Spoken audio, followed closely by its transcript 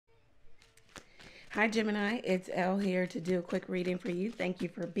Hi Gemini, it's Elle here to do a quick reading for you. Thank you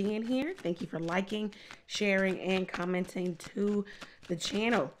for being here. Thank you for liking, sharing, and commenting to the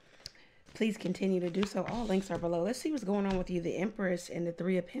channel. Please continue to do so. All links are below. Let's see what's going on with you. The Empress and the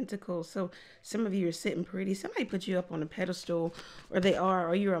Three of Pentacles. So some of you are sitting pretty. Somebody put you up on a pedestal,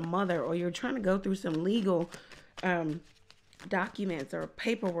 or you're a mother, or you're trying to go through some legal documents or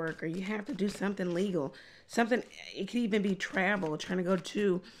paperwork, or you have to do something legal. Something, it could even be travel, trying to go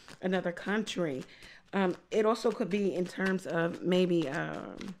to another country. It also could be in terms of maybe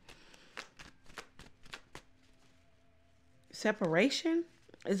separation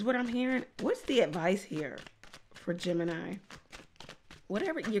is what I'm hearing. What's the advice here for Gemini?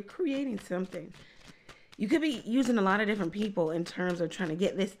 Whatever, you're creating something. You could be using a lot of different people in terms of trying to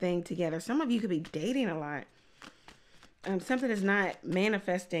get this thing together. Some of you could be dating a lot. Something is not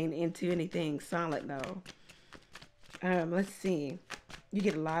manifesting into anything solid though. Let's see. You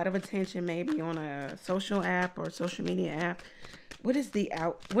get a lot of attention maybe on a social app or social media app. What is the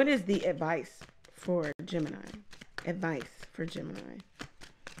advice for Gemini? Advice for Gemini.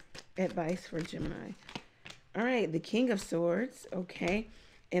 Advice for Gemini. All right, the King of Swords, okay,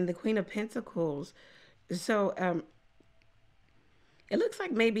 and the Queen of Pentacles. So it looks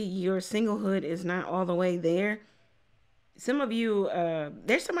like maybe your singlehood is not all the way there. Some of you,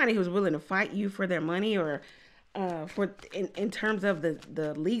 there's somebody who's willing to fight you for their money, or in terms of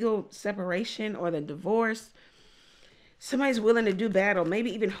the legal separation or the divorce. Somebody's willing to do battle,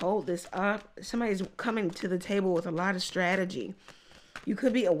 maybe even hold this up. Somebody's coming to the table with a lot of strategy. You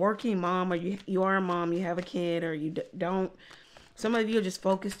could be a working mom, or you are a mom, you have a kid, or you don't. Some of you are just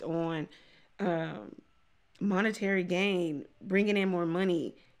focused on monetary gain, bringing in more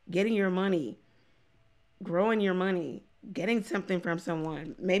money, getting your money, growing your money, getting something from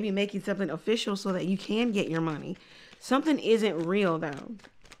someone, maybe making something official so that you can get your money. Something isn't real though.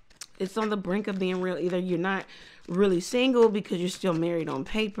 It's on the brink of being real. Either you're not really single because you're still married on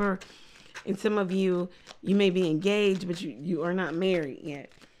paper, and some of you may be engaged, but you are not married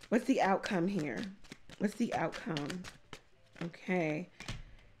yet. What's the outcome here? What's the outcome? Okay,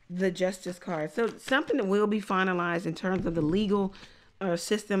 the Justice card. So something that will be finalized in terms of the legal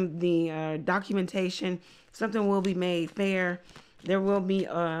system, the documentation. Something will be made fair. There will be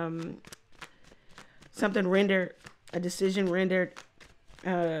something rendered, a decision rendered.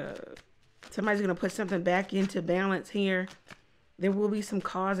 Somebody's going to put something back into balance here. There will be some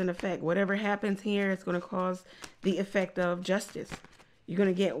cause and effect. Whatever happens here, it's going to cause the effect of justice. You're going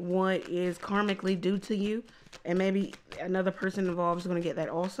to get what is karmically due to you, and maybe another person involved is going to get that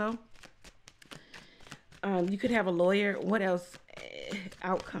also. You could have a lawyer. What else?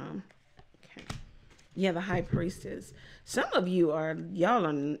 Outcome. Okay. Yeah, the High Priestess. Some of you y'all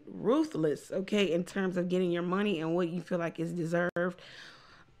are ruthless, okay, in terms of getting your money and what you feel like is deserved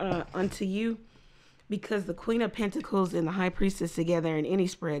unto you. Because the Queen of Pentacles and the High Priestess together in any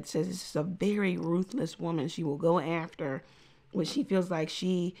spread says this is a very ruthless woman. She will go after what she feels like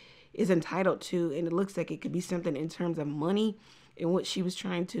she is entitled to. And it looks like it could be something in terms of money and what she was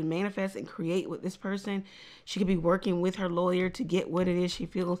trying to manifest and create with this person. She could be working with her lawyer to get what it is she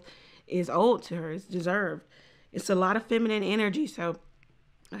feels is owed to her, is deserved. It's a lot of feminine energy. So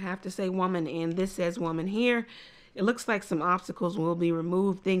I have to say woman, and this says woman here. It looks like some obstacles will be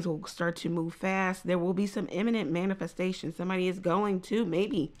removed. Things will start to move fast. There will be some imminent manifestation. Somebody is going to,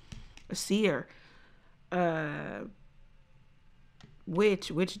 maybe a seer,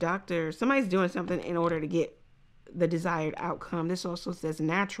 witch doctor. Somebody's doing something in order to get the desired outcome. This also says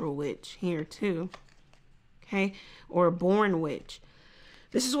natural witch here too. Okay. Or a born witch.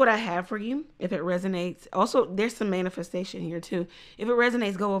 This is what I have for you. If it resonates, also there's some manifestation here too. If it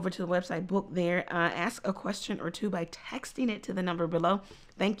resonates, go over to the website, book there, ask a question or two by texting it to the number below.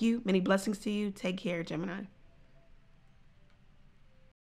 Thank you. Many blessings to you. Take care, Gemini.